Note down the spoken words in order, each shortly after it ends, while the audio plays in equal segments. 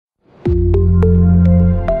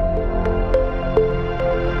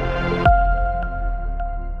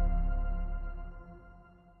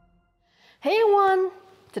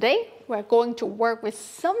are going to work with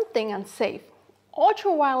something unsafe,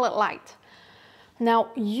 ultraviolet light. Now,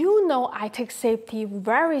 you know I take safety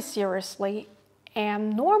very seriously,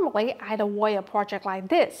 and normally I'd avoid a project like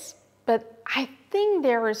this. But I think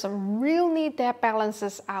there is a real need that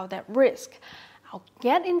balances out that risk. I'll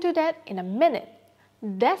get into that in a minute.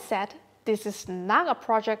 That said, this is not a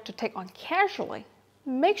project to take on casually.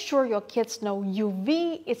 Make sure your kids know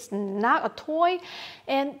UV is not a toy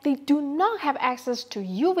and they do not have access to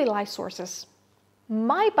UV light sources.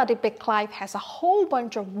 My buddy Big Clive has a whole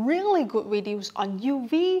bunch of really good videos on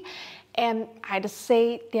UV, and I'd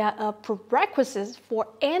say they are a prerequisite for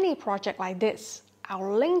any project like this.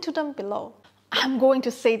 I'll link to them below. I'm going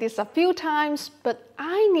to say this a few times, but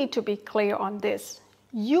I need to be clear on this.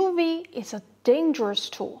 UV is a dangerous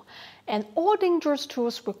tool, and all dangerous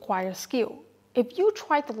tools require skill. If you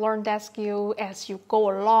try to learn that skill as you go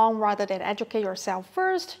along rather than educate yourself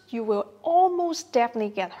first, you will almost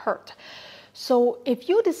definitely get hurt. So if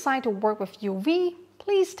you decide to work with UV,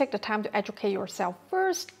 please take the time to educate yourself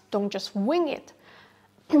first. Don't just wing it.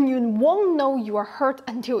 You won't know you are hurt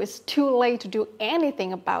until it's too late to do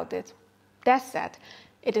anything about it. That said,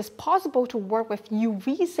 it is possible to work with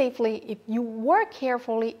UV safely if you work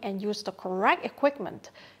carefully and use the correct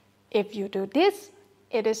equipment. If you do this,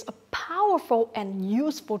 it is a powerful and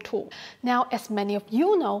useful tool. Now, as many of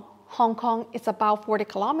you know, Hong Kong is about 40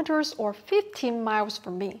 kilometers or 15 miles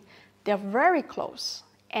from me. They're very close,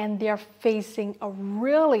 and they're facing a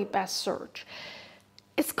really bad surge.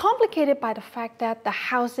 It's complicated by the fact that the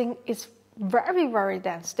housing is very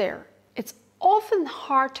dense there. It's often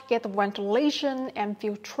hard to get the ventilation and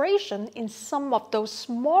filtration in some of those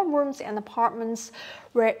small rooms and apartments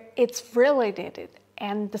where it's really needed.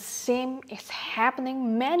 And the same is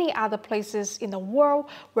happening many other places in the world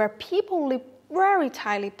where people live very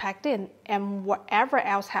tightly packed in, and whatever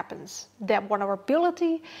else happens, that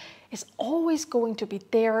vulnerability is always going to be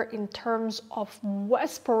there in terms of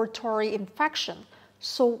respiratory infection.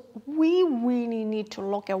 So we really need to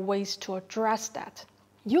look at ways to address that.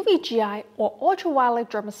 UVGI, or ultraviolet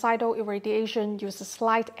germicidal irradiation, uses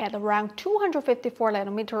light at around 254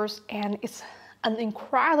 nanometers, and it's an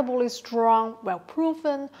incredibly strong,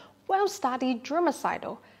 well-proven, well-studied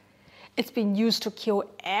germicidal. It's been used to kill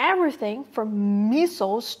everything from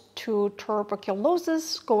measles to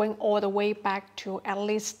tuberculosis, going all the way back to at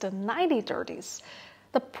least the 1930s.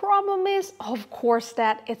 The problem is, of course,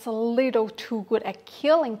 that it's a little too good at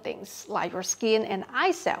killing things like your skin and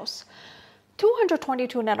eye cells.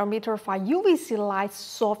 222 nanometer for UVC lights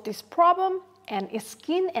solve this problem and is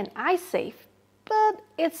skin and eye safe, but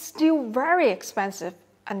it's still very expensive.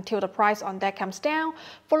 Until the price on that comes down,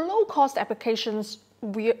 for low-cost applications,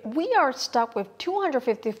 we are stuck with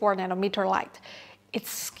 254 nanometer light. It's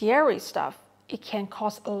scary stuff. It can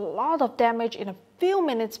cause a lot of damage in a few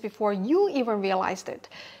minutes before you even realized it.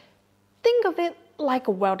 Think of it like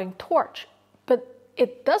a welding torch, but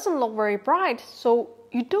it doesn't look very bright, so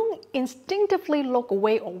you don't instinctively look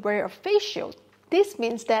away or wear a face shield. This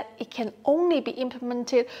means that it can only be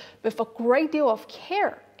implemented with a great deal of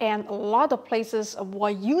care, and a lot of places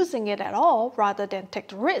avoid using it at all rather than take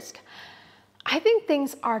the risk. I think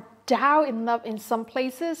things are down enough in some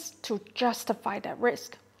places to justify that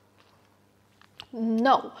risk.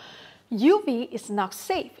 No, UV is not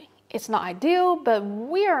safe. It's not ideal, but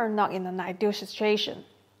we are not in an ideal situation.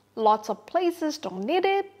 Lots of places don't need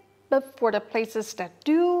it, but for the places that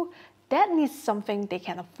do, that needs something they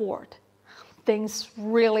can afford. Things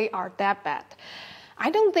really are that bad. I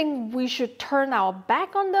don't think we should turn our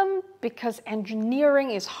back on them because engineering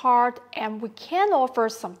is hard and we can't offer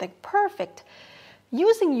something perfect.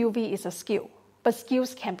 Using UV is a skill, but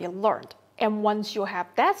skills can be learned. And once you have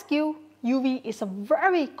that skill, UV is a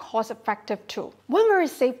very cost-effective tool. One very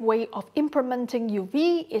safe way of implementing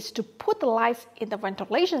UV is to put the lights in the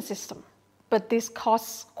ventilation system. But this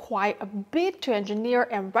costs quite a bit to engineer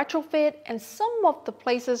and retrofit, and some of the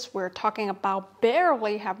places we're talking about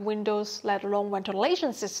barely have windows, let alone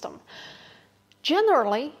ventilation system.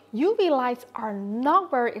 Generally, UV lights are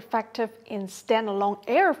not very effective in standalone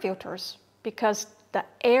air filters because the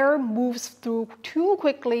air moves through too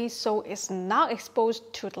quickly, so it's not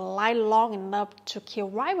exposed to the light long enough to kill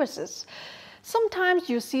viruses. Sometimes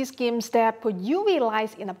you see schemes that put UV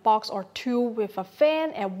lights in a box or two with a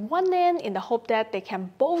fan at one end in the hope that they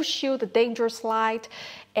can both shield the dangerous light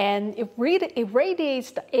and it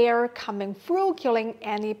irradiates the air coming through, killing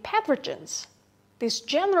any pathogens. This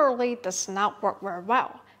generally does not work very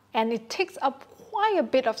well, and it takes up quite a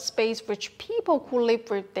bit of space which people who live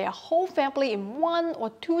with their whole family in one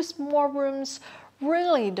or two small rooms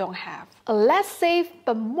really don't have. A less safe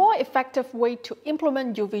but more effective way to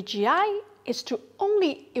implement UVGI is to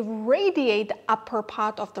only irradiate the upper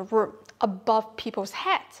part of the room above people's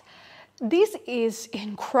heads. This is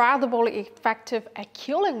incredibly effective at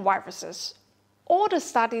killing viruses. All the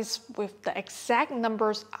studies with the exact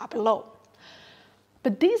numbers are below.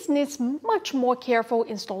 But this needs much more careful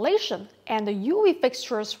installation, and the UV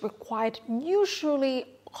fixtures required usually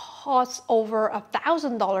cost over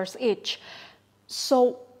 $1,000 each.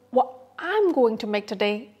 So what I'm going to make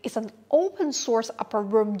today is an open source upper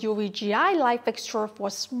room UVGI light fixture for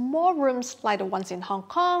small rooms like the ones in Hong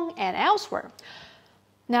Kong and elsewhere.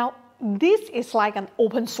 Now, this is like an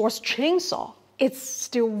open source chainsaw. It's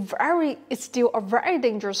still a very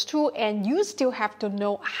dangerous tool, and you still have to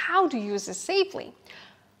know how to use it safely.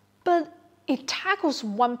 But it tackles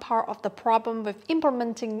one part of the problem with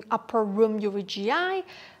implementing upper room UVGI,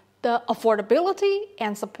 the affordability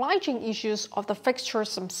and supply chain issues of the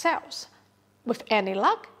fixtures themselves. With any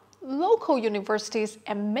luck, local universities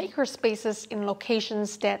and makerspaces in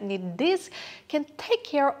locations that need this can take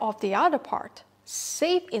care of the other part,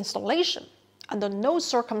 safe installation. Under no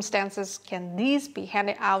circumstances can these be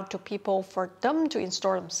handed out to people for them to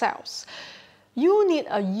install themselves. You need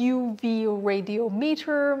a UV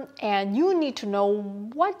radiometer, and you need to know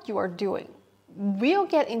what you are doing. We'll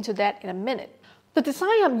get into that in a minute. The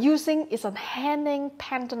design I'm using is a hanging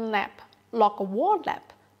pendant lamp, like a wall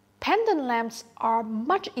lamp. Pendant lamps are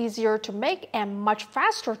much easier to make and much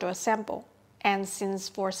faster to assemble. And since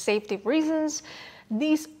for safety reasons,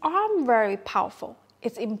 these aren't very powerful,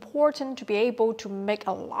 it's important to be able to make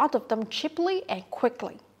a lot of them cheaply and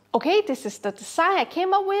quickly. Okay, this is the design I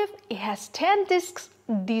came up with. It has 10 discs.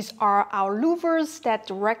 These are our louvers that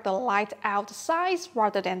direct the light out the sides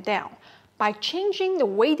rather than down. By changing the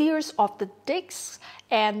radius of the discs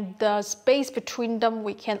and the space between them,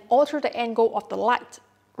 we can alter the angle of the light.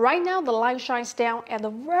 Right now, the light shines down at a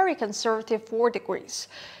very conservative 4 degrees.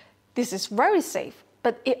 This is very safe,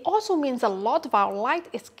 but it also means a lot of our light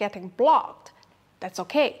is getting blocked. That's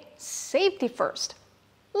okay. Safety first.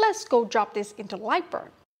 Let's go drop this into Lightburn.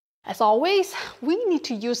 As always, we need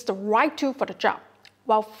to use the right tool for the job.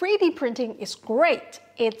 While 3D printing is great,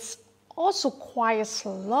 it's also quite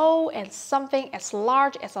slow, and something as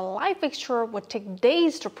large as a light fixture would take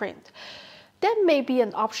days to print. That may be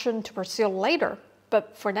an option to pursue later,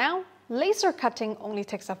 but for now, laser cutting only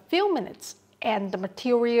takes a few minutes, and the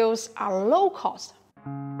materials are low cost.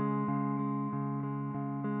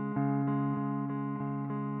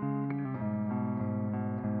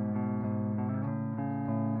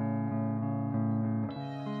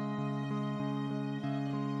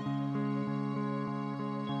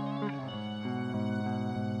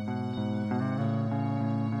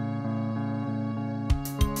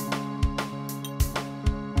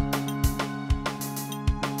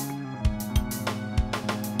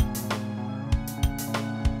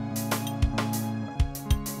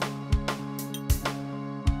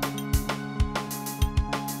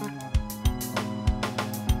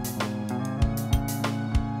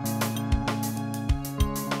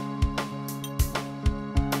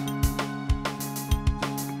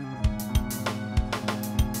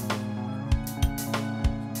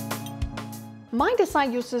 My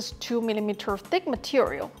design uses 2mm thick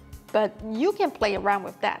material, but you can play around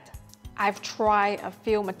with that. I've tried a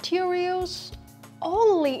few materials.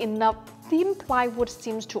 Oddly enough, thin plywood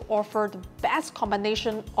seems to offer the best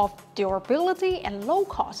combination of durability and low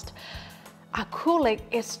cost. Acrylic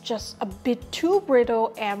is just a bit too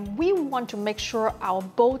brittle, and we want to make sure our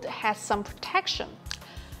boat has some protection.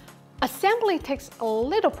 Assembly takes a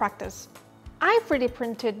little practice. I've 3D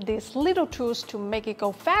printed these little tools to make it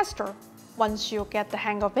go faster. Once you get the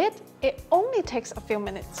hang of it, it only takes a few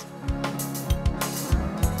minutes.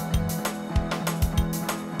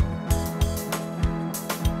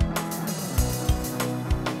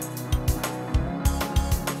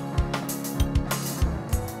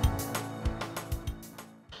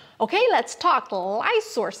 Okay, let's talk light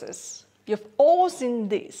sources. You've all seen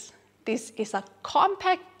this. This is a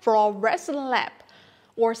compact fluorescent lamp,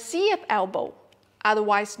 or CF elbow,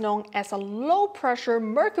 otherwise known as a low-pressure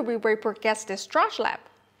mercury vapor gas discharge lamp.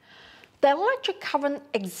 The electric current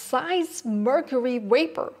excites mercury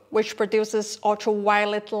vapor, which produces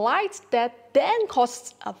ultraviolet light that then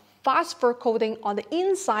causes a phosphor coating on the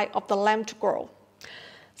inside of the lamp to grow.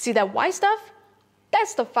 See that white stuff?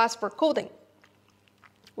 That's the phosphor coating.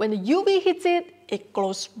 When the UV hits it, it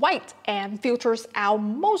glows white and filters out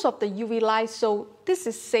most of the UV light, so this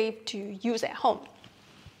is safe to use at home.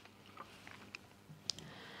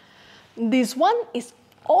 This one is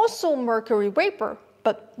also mercury vapor,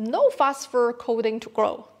 but no phosphor coating to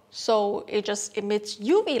glow, so it just emits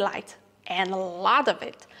UV light. and a lot of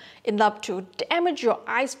it, enough to damage your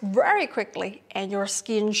eyes very quickly and your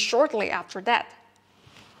skin shortly after that.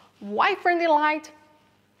 White friendly light,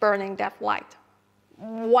 burning deaf light.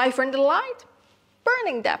 White friendly light,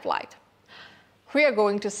 burning deaf light. We are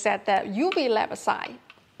going to set that UV lamp aside.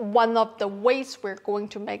 One of the ways we're going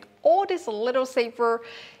to make all this a little safer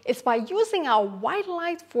is by using our white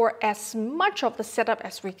light for as much of the setup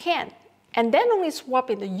as we can, and then only swap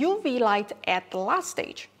in the UV light at the last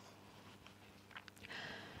stage.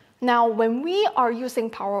 Now, when we are using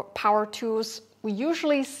power tools, we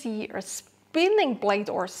usually see a spinning blade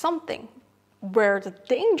or something where the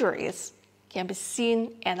danger can be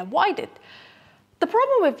seen and avoided. The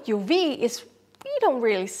problem with UV is we don't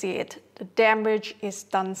really see it. The damage is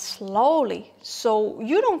done slowly, so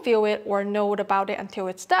you don't feel it or know about it until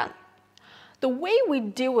it's done. The way we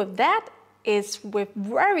deal with that is with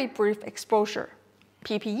very brief exposure,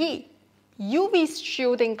 PPE, UV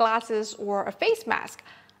shielding glasses, or a face mask.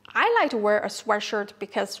 I like to wear a sweatshirt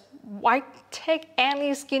because why take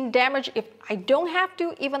any skin damage if I don't have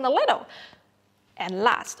to, even a little? And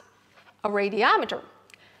last, a radiometer.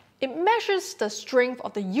 It measures the strength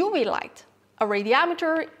of the UV light. A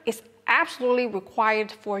radiometer is absolutely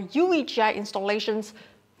required for UVGI installations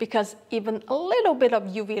because even a little bit of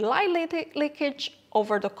UV light leakage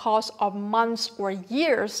over the course of months or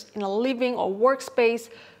years in a living or workspace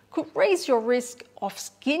could raise your risk of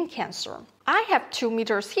skin cancer. I have 2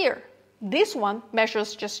 meters here. This one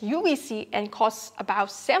measures just UVC and costs about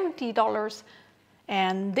 $70,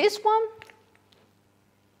 and this one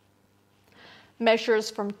measures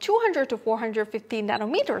from 200 to 450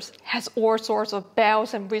 nanometers, has all sorts of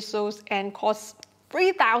bells and whistles, and costs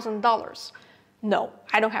 $3,000. No,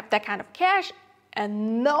 I don't have that kind of cash,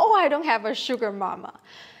 and no, I don't have a sugar mama.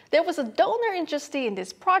 There was a donor interested in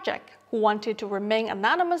this project who wanted to remain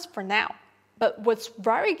anonymous for now, but was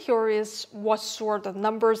very curious what sort of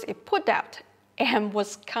numbers it put out, and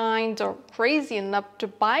was kind of crazy enough to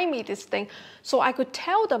buy me this thing so I could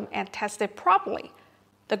tell them and test it properly.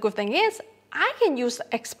 The good thing is, I can use the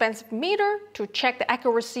expensive meter to check the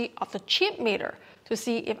accuracy of the cheap meter to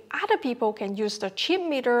see if other people can use the cheap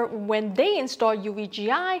meter when they install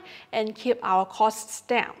UVGI and keep our costs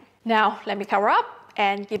down. Now, let me cover up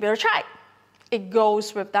and give it a try. It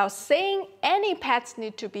goes without saying any pets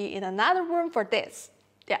need to be in another room for this.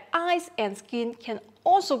 Their eyes and skin can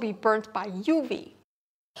also be burnt by UV.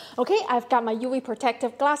 Okay, I've got my UV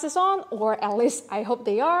protective glasses on, or at least I hope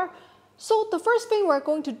they are. So the first thing we're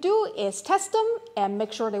going to do is test them and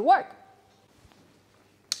make sure they work.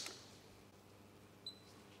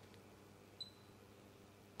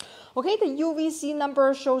 Okay, the UVC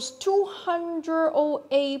number shows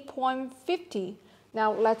 208.50.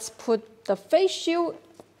 Now let's put the face shield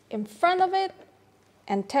in front of it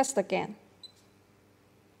and test again.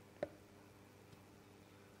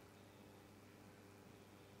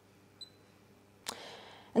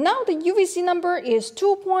 And now the UVC number is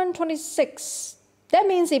 2.26. That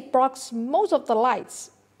means it blocks most of the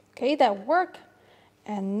lights. Okay, that worked.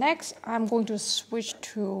 And next, I'm going to switch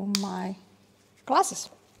to my glasses.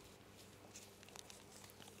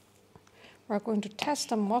 We're going to test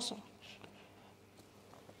them also.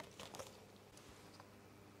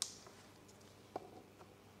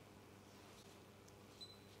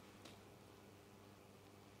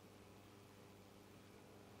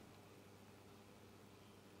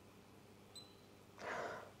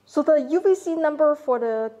 So the UVC number for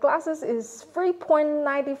the glasses is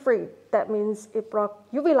 3.93. That means it blocks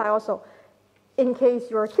UV light also. In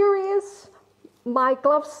case you're curious, my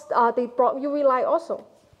gloves, they block UV light also.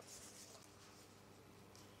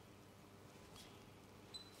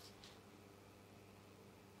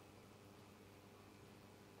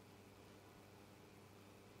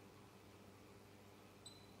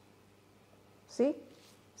 See?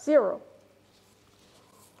 0.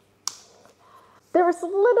 There is a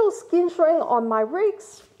little skin showing on my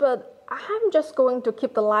rigs, but I'm just going to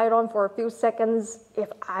keep the light on for a few seconds.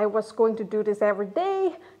 If I was going to do this every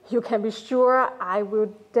day, you can be sure I will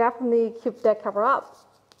definitely keep that cover up.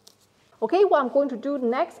 Okay, what I'm going to do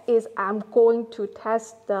next is I'm going to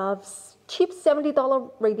test the cheap $70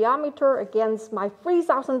 radiometer against my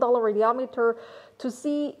 $3,000 radiometer to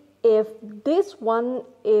see if this one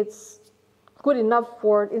is good enough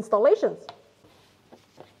for installations.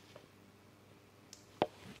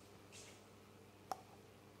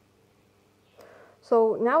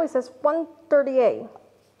 So now it says 138,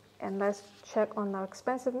 and let's check on our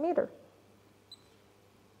expensive meter.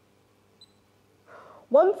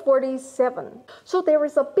 147. So there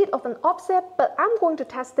is a bit of an offset, but I'm going to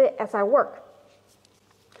test it as I work.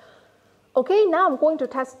 Okay, now I'm going to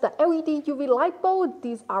test the LED UV light bulb.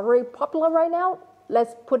 These are very popular right now.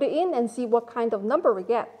 Let's put it in and see what kind of number we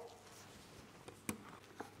get.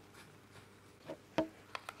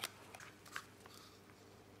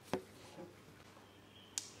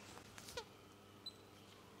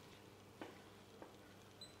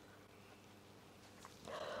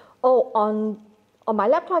 Oh, on my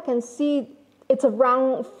laptop I can see it's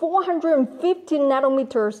around 450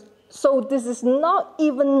 nanometers. So this is not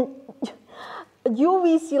even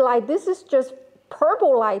UVC light. This is just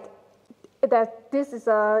purple light. This is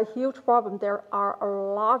a huge problem. There are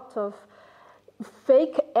a lot of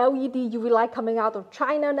fake LED UV light coming out of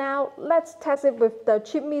China now. Let's test it with the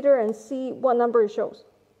chip meter and see what number it shows.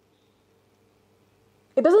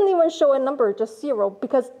 It doesn't even show a number, just 0,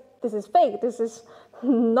 because this is fake. This is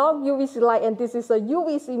not UVC light, and this is a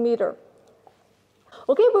UVC meter.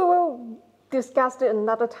 Okay, we will discuss it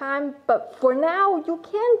another time, but for now, you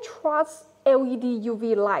can't trust LED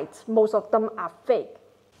UV lights. Most of them are fake.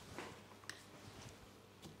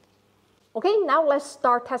 Okay, now let's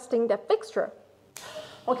start testing the fixture.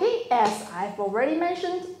 Okay, as I've already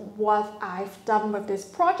mentioned, what I've done with this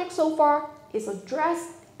project so far is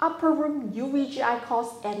address upper room UVGI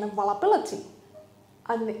cost and availability.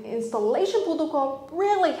 An installation protocol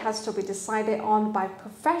really has to be decided on by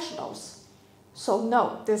professionals. So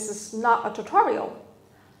no, this is not a tutorial.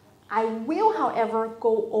 I will, however,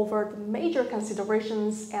 go over the major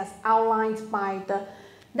considerations as outlined by the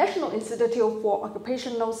National Institute for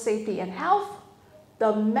Occupational Safety and Health, the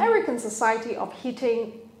American Society of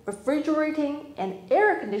Heating, Refrigerating, and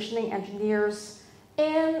Air Conditioning Engineers,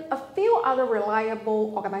 and a few other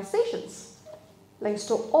reliable organizations. Links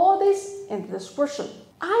to all this in the description.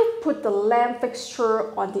 I put the lamp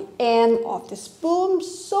fixture on the end of this boom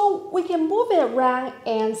so we can move it around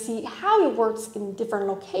and see how it works in different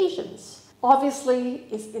locations. Obviously,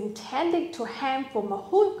 it's intended to hang from a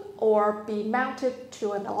hook or be mounted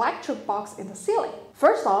to an electric box in the ceiling.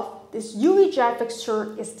 First off, this UVGI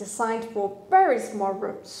fixture is designed for very small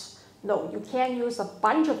rooms. No, you can't use a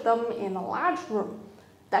bunch of them in a large room.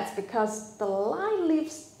 That's because the light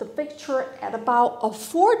leaves the fixture at about a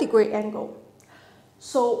 4-degree angle.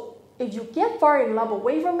 So if you get far enough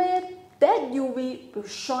away from it, that UV will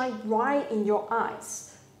shine right in your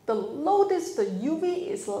eyes. The lowest the UV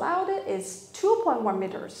is allowed is 2.1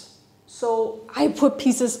 meters. So I put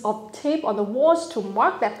pieces of tape on the walls to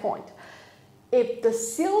mark that point. If the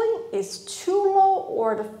ceiling is too low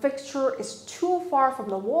or the fixture is too far from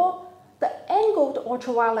the wall, the angled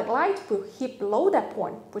ultraviolet light will hit below that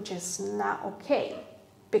point, which is not okay,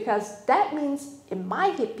 because that means it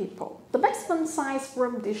might hit people. The maximum size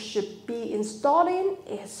room this should be installed in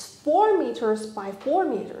is 4 meters by 4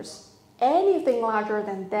 meters. Anything larger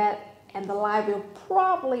than that and the light will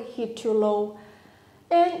probably hit too low,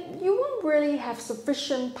 and you won't really have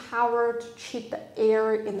sufficient power to treat the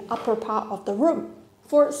air in the upper part of the room.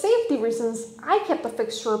 For safety reasons, I kept the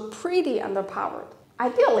fixture pretty underpowered.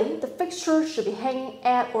 Ideally, the fixture should be hanging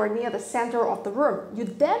at or near the center of the room. You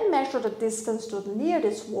then measure the distance to the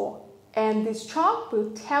nearest wall, and this chart will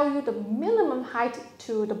tell you the minimum height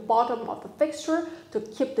to the bottom of the fixture to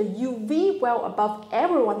keep the UV well above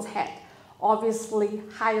everyone's head. Obviously,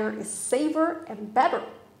 higher is safer and better.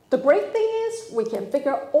 The great thing is we can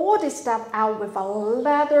figure all this stuff out with a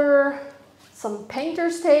ladder, some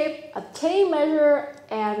painter's tape, a tape measure,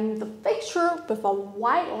 and the fixture with a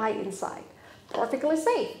white light inside. Perfectly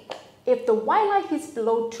safe. If the white light hits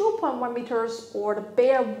below 2.1 meters or the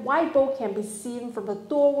bare white bulb can be seen from the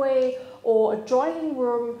doorway or adjoining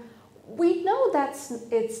room, we know that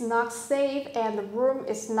it's not safe and the room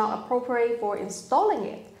is not appropriate for installing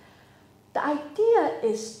it. The idea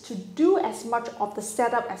is to do as much of the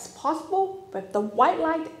setup as possible with the white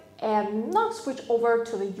light and not switch over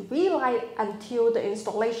to the UV light until the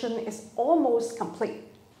installation is almost complete.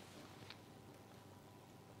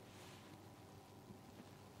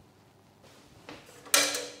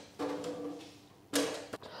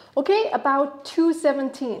 Okay, about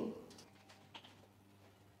 217.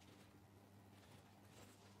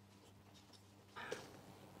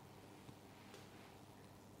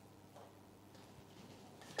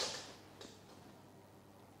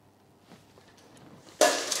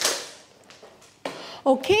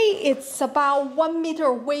 Okay, it's about 1 meter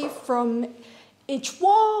away from each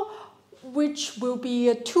wall, which will be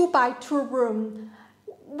a 2x2 room.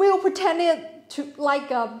 We'll pretend it to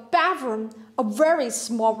like a bathroom, a very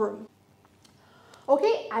small room.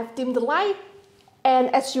 Okay, I've dimmed the light,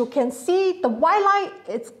 and as you can see, the white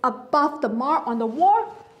light is above the mark on the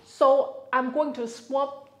wall, so I'm going to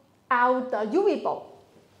swap out the UV bulb.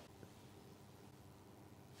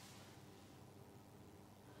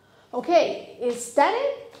 Okay, is that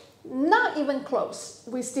it? Not even close.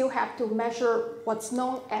 We still have to measure what's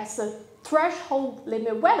known as the threshold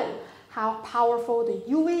limit value, how powerful the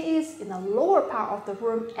UV is in the lower part of the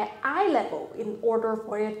room at eye level in order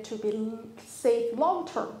for it to be safe long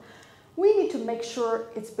term. We need to make sure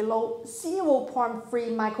it's below 0.3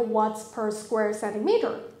 microwatts per square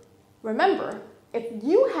centimeter. Remember, if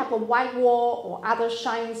you have a white wall or other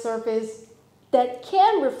shiny surface that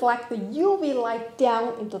can reflect the UV light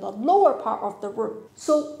down into the lower part of the room.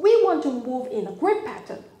 So we want to move in a grid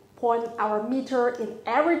pattern, point our meter in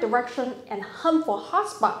every direction and hunt for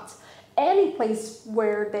hotspots, any place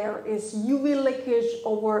where there is UV leakage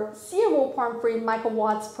over 0.3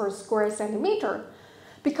 microwatts per square centimeter.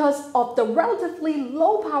 Because of the relatively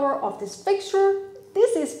low power of this fixture,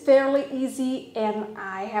 this is fairly easy and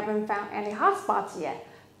I haven't found any hotspots yet.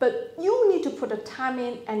 But you need to put the time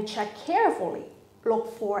in and check carefully.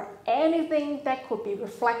 Look for anything that could be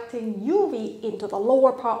reflecting UV into the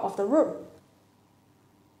lower part of the room.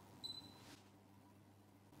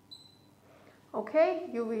 Okay,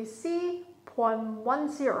 UVC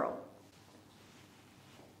 0.10.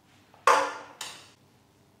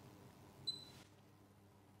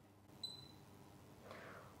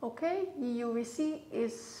 Okay, UVC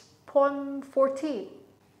is 0.14.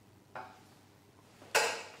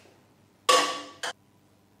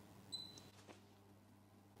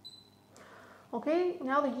 Okay,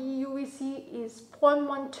 now the UVC is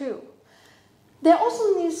 0.12. There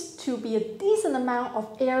also needs to be a decent amount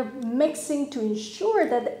of air mixing to ensure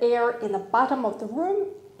that the air in the bottom of the room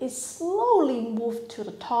is slowly moved to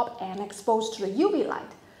the top and exposed to the UV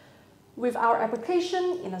light. With our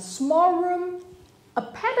application in a small room, a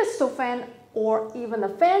pedestal fan or even a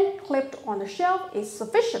fan clipped on the shelf is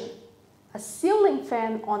sufficient. A ceiling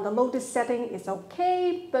fan on the lowest setting is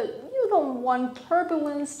okay, but you don't want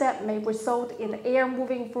turbulence that may result in the air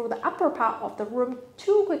moving through the upper part of the room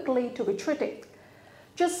too quickly to be treated.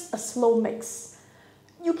 Just a slow mix.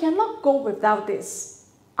 You cannot go without this.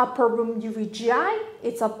 Upper room UVGI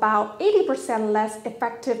is about 80% less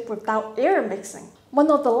effective without air mixing. One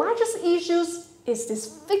of the largest issues is this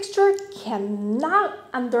fixture cannot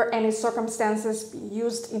under any circumstances be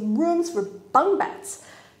used in rooms with bunk beds.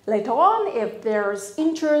 Later on, if there's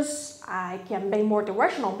interest, I can make more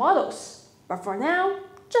directional models. But for now,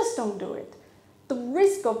 just don't do it. The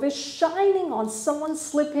risk of it shining on someone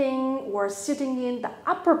sleeping or sitting in the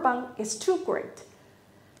upper bunk is too great.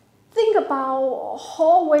 Think about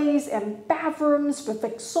hallways and bathrooms with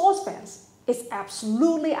exhaust fans. It's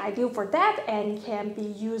absolutely ideal for that and can be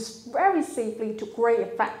used very safely to great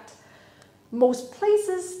effect. Most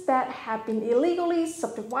places that have been illegally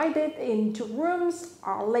subdivided into rooms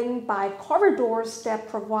are linked by corridors that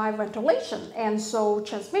provide ventilation and so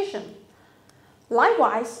transmission.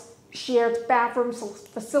 Likewise, shared bathroom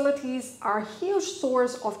facilities are a huge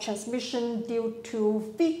source of transmission due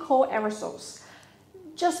to fecal aerosols.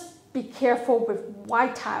 Just be careful with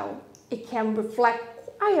white tile. It can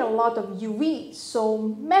reflect quite a lot of UV, so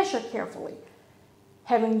measure carefully.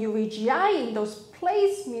 Having UVGI in those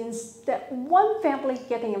places means that one family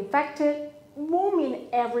getting infected won't mean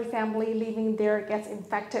every family living there gets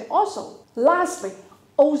infected also. Lastly,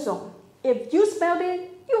 ozone. If you smelled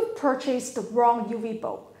it, you've purchased the wrong UV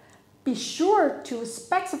bulb. Be sure to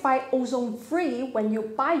specify ozone-free when you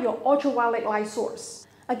buy your ultraviolet light source.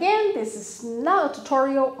 Again, this is not a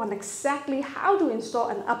tutorial on exactly how to install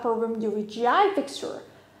an upper room UVGI fixture,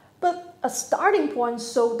 but a starting point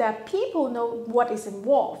so that people know what is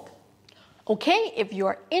involved. Okay, if you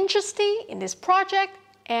are interested in this project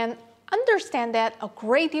and understand that a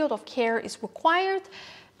great deal of care is required,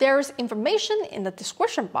 there is information in the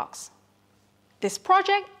description box. This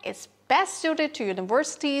project is best suited to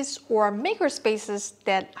universities or makerspaces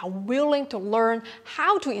that are willing to learn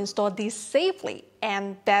how to install these safely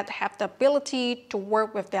and that have the ability to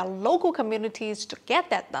work with their local communities to get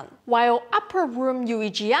that done. While upper room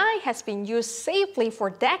UVGI has been used safely for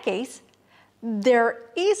decades, there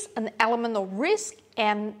is an element of risk,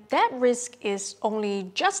 and that risk is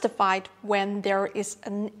only justified when there is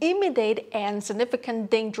an immediate and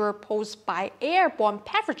significant danger posed by airborne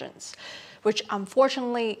pathogens, which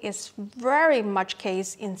unfortunately is very much the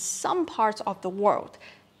case in some parts of the world.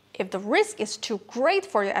 If the risk is too great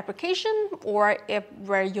for your application, or if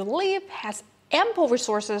where you live has ample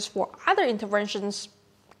resources for other interventions,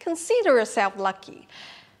 consider yourself lucky.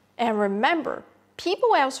 And remember,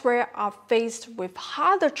 people elsewhere are faced with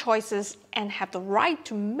harder choices and have the right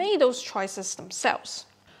to make those choices themselves.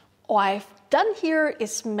 All I've done here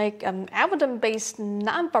is make an evidence-based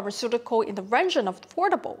non-pharmaceutical intervention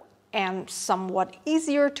affordable and somewhat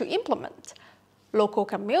easier to implement. Local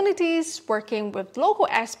communities working with local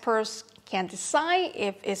experts can decide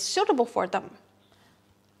if it's suitable for them.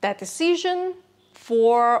 That decision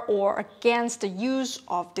for or against the use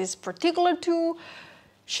of this particular tool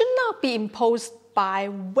should not be imposed by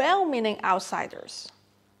well-meaning outsiders.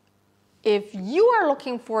 If you are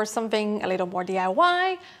looking for something a little more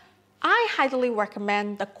DIY, I highly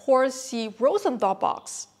recommend the Corsi-Rosenthal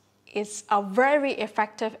Box. It's a very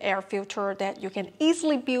effective air filter that you can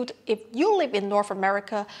easily build if you live in North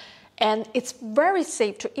America, and it's very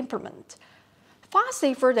safe to implement. Far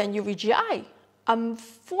safer than UVGI.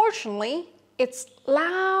 Unfortunately, it's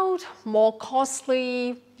loud, more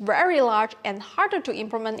costly, very large, and harder to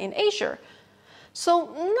implement in Asia.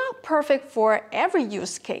 So not perfect for every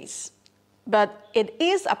use case, but it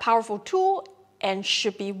is a powerful tool and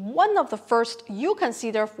should be one of the first you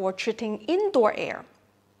consider for treating indoor air.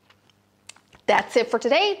 That's it for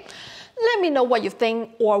today. Let me know what you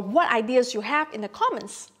think or what ideas you have in the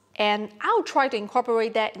comments, and I'll try to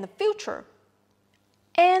incorporate that in the future.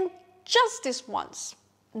 And just this once.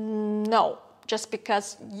 No, just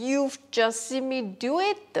because you've just seen me do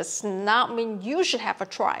it does not mean you should have a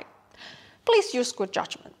try. Please use good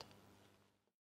judgment.